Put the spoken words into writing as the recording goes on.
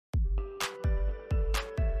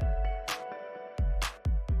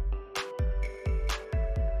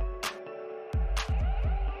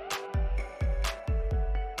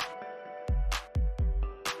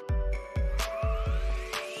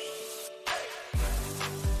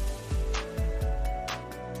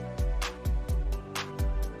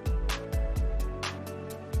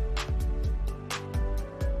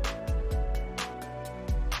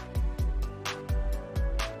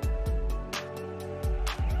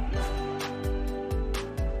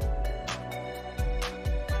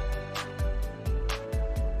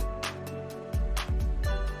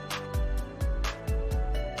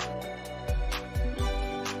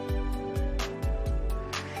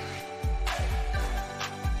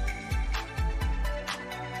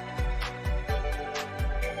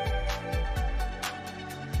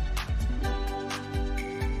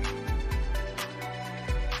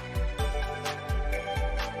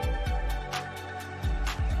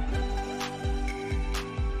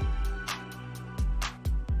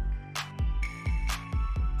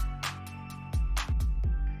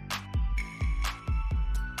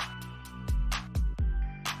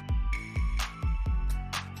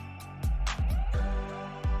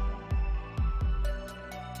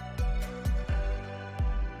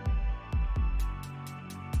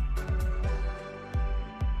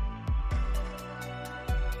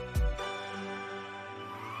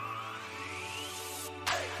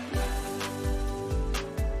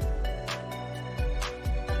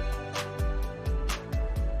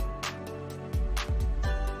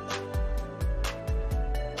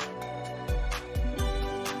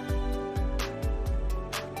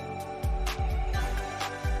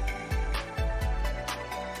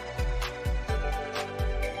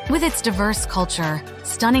With its diverse culture,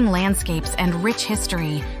 stunning landscapes, and rich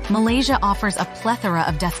history, Malaysia offers a plethora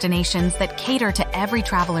of destinations that cater to every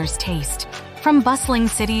traveler's taste. From bustling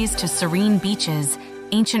cities to serene beaches,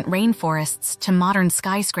 ancient rainforests to modern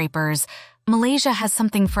skyscrapers, Malaysia has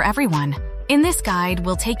something for everyone. In this guide,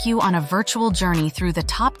 we'll take you on a virtual journey through the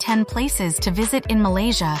top 10 places to visit in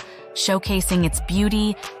Malaysia, showcasing its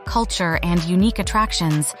beauty, culture, and unique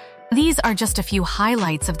attractions. These are just a few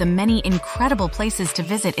highlights of the many incredible places to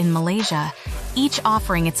visit in Malaysia, each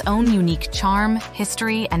offering its own unique charm,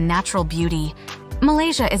 history, and natural beauty.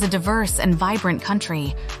 Malaysia is a diverse and vibrant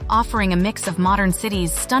country, offering a mix of modern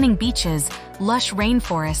cities, stunning beaches, lush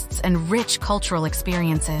rainforests, and rich cultural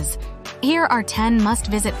experiences. Here are 10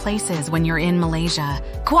 must-visit places when you're in Malaysia.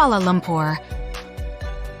 Kuala Lumpur.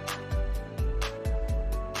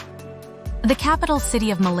 The capital city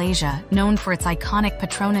of Malaysia, known for its iconic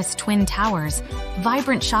Petronas Twin Towers,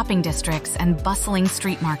 vibrant shopping districts, and bustling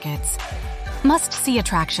street markets. Must-see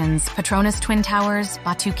attractions: Petronas Twin Towers,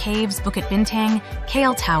 Batu Caves, Bukit Bintang,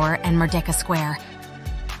 KL Tower, and Merdeka Square.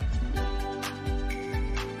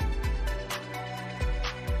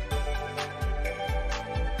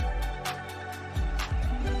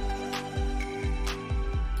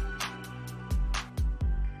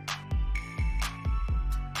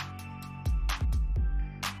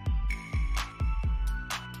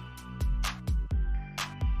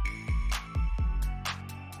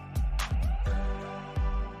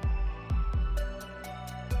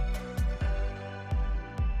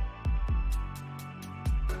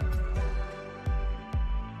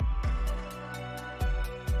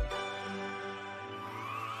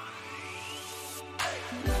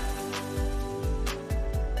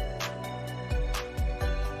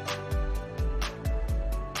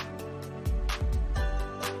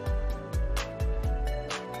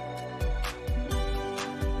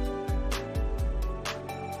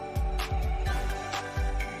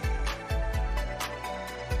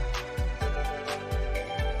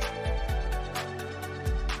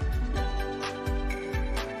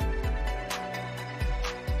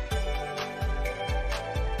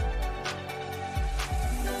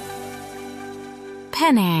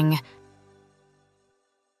 Penang.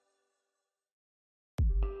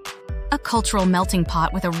 A cultural melting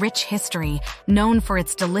pot with a rich history, known for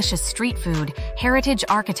its delicious street food, heritage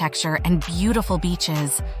architecture, and beautiful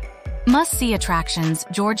beaches. Must-see attractions: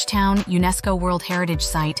 Georgetown, UNESCO World Heritage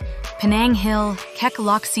Site, Penang Hill, Kek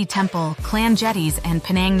Lok Si Temple, Klan Jetties, and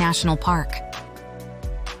Penang National Park.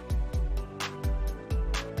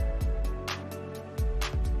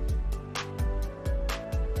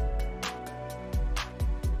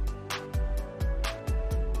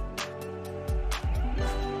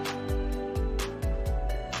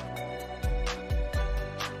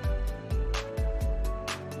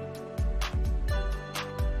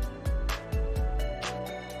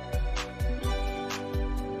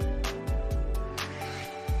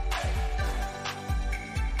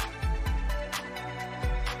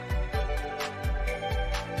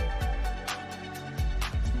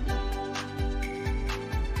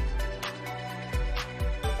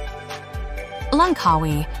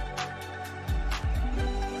 Langkawi.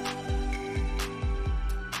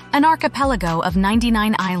 An archipelago of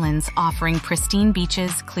 99 islands offering pristine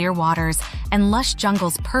beaches, clear waters, and lush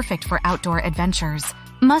jungles perfect for outdoor adventures.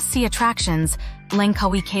 Must-see attractions: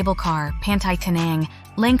 Langkawi Cable Car, Pantai Tenang,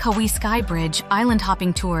 Langkawi Sky Bridge, island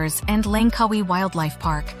hopping tours, and Langkawi Wildlife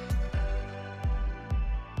Park.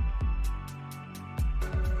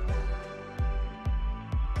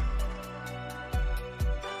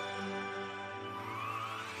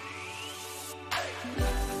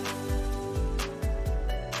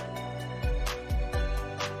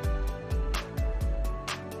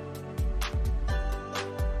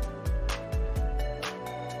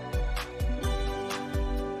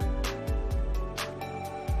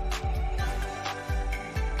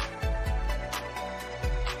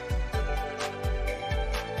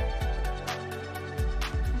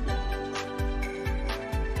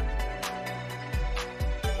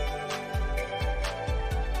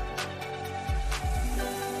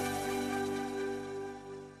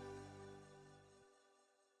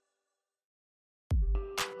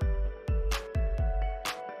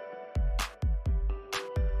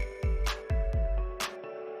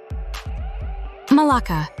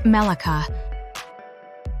 Malacca.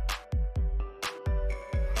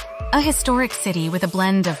 A historic city with a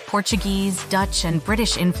blend of Portuguese, Dutch, and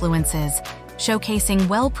British influences, showcasing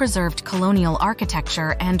well-preserved colonial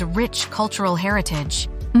architecture and rich cultural heritage.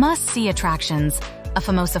 Must-see attractions: a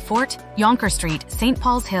Famosa Fort, Yonker Street, St.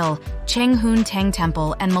 Paul's Hill, Cheng Hun Teng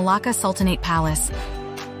Temple, and Malacca Sultanate Palace.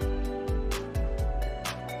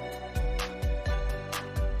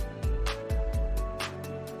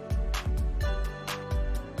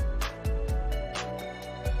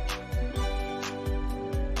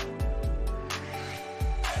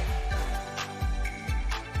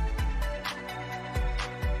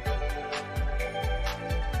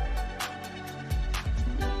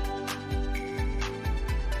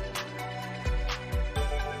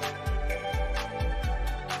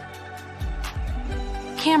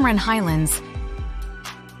 Cameron Highlands,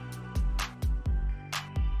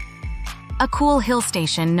 a cool hill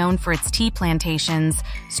station known for its tea plantations,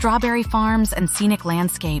 strawberry farms, and scenic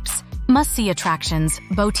landscapes. Must-see attractions: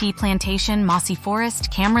 Bow Tea Plantation, Mossy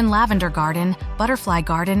Forest, Cameron Lavender Garden, Butterfly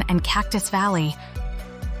Garden, and Cactus Valley.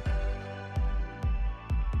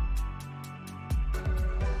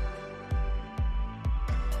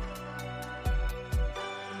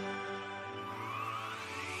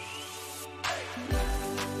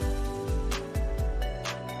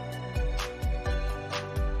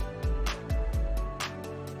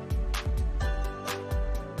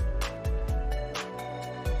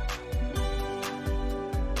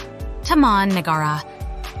 Taman Negara,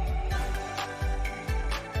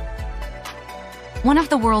 one of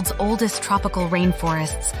the world's oldest tropical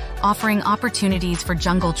rainforests, offering opportunities for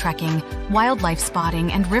jungle trekking, wildlife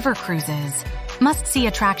spotting, and river cruises. Must-see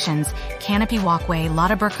attractions: Canopy Walkway,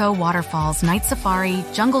 Lataburko Waterfalls, Night Safari,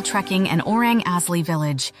 jungle trekking, and Orang Asli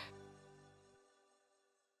Village.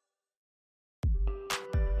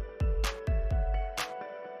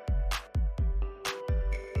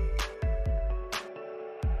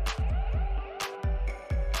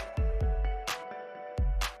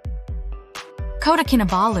 Kota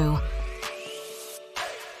Kinabalu,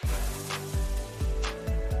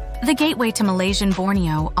 the gateway to Malaysian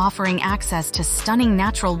Borneo, offering access to stunning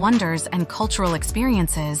natural wonders and cultural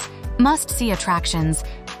experiences. Must-see attractions: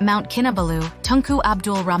 Mount Kinabalu, Tunku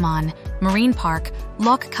Abdul Rahman Marine Park,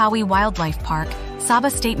 Langkawi Wildlife Park,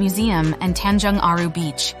 Sabah State Museum, and Tanjung Aru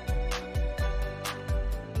Beach.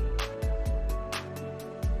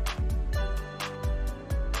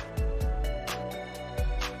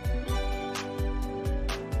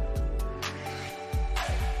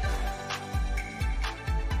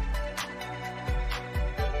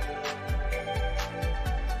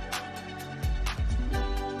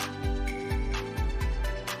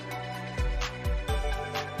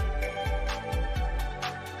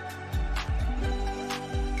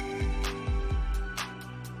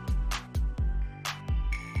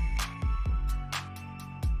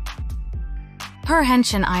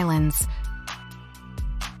 Perhentian Islands,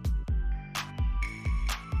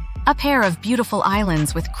 a pair of beautiful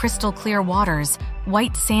islands with crystal-clear waters,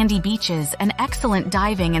 white sandy beaches, and excellent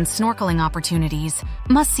diving and snorkeling opportunities.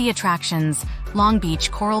 Must-see attractions: Long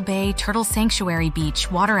Beach, Coral Bay, Turtle Sanctuary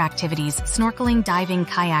Beach, water activities, snorkeling, diving,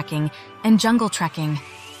 kayaking, and jungle trekking.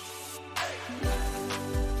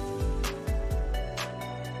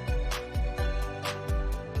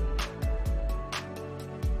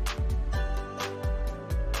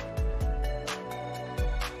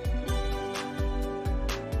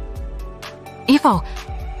 Ipoh,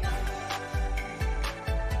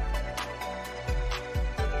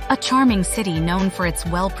 a charming city known for its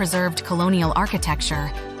well-preserved colonial architecture,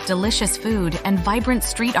 delicious food, and vibrant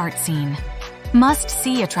street art scene.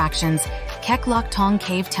 Must-see attractions: Kek Lok Tong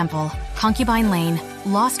Cave Temple, Concubine Lane,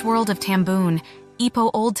 Lost World of Tamboon, Ipoh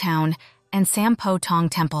Old Town, and Sampo Tong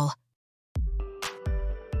Temple.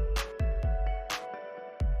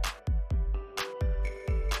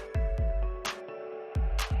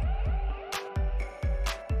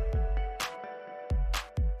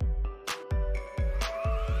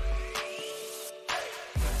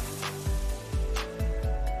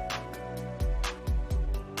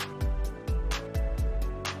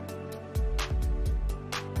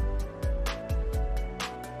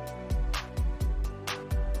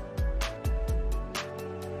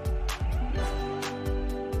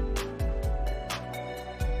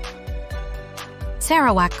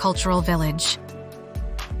 Sarawak Cultural Village,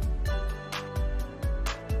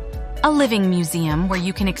 a living museum where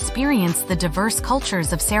you can experience the diverse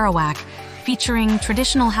cultures of Sarawak, featuring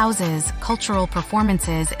traditional houses, cultural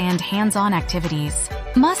performances, and hands-on activities.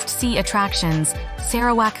 Must-see attractions: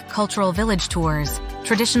 Sarawak Cultural Village tours,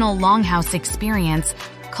 traditional longhouse experience,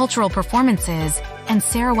 cultural performances, and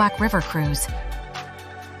Sarawak River Cruise.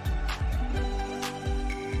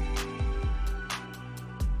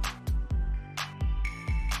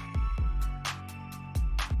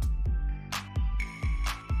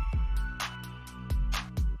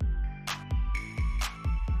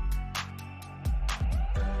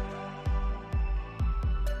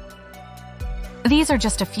 These are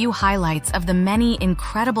just a few highlights of the many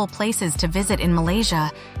incredible places to visit in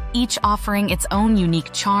Malaysia, each offering its own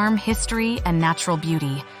unique charm, history, and natural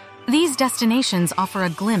beauty. These destinations offer a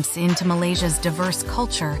glimpse into Malaysia's diverse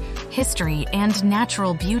culture, history, and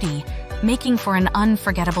natural beauty, making for an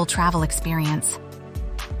unforgettable travel experience.